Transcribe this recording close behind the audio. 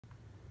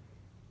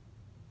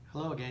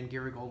Hello again,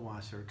 Gary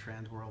Goldwasser,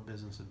 Transworld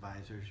Business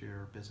Advisors,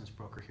 your business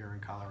broker here in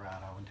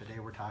Colorado. And today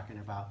we're talking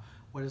about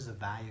what is the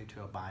value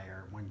to a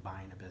buyer when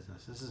buying a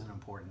business. This is an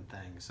important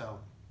thing. So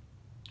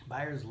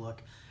buyers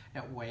look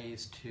at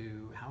ways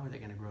to how are they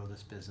going to grow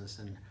this business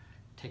and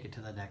take it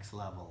to the next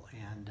level.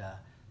 And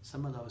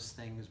some of those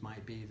things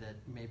might be that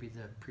maybe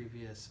the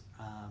previous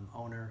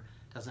owner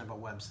doesn't have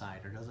a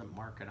website or doesn't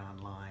market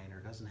online or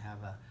doesn't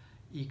have a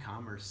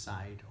e-commerce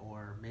site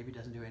or maybe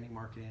doesn't do any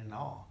marketing at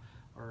all,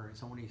 or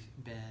it's only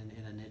been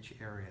in a niche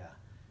area.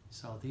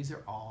 So these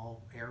are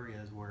all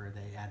areas where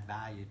they add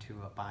value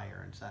to a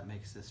buyer, and so that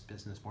makes this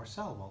business more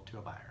sellable to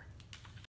a buyer.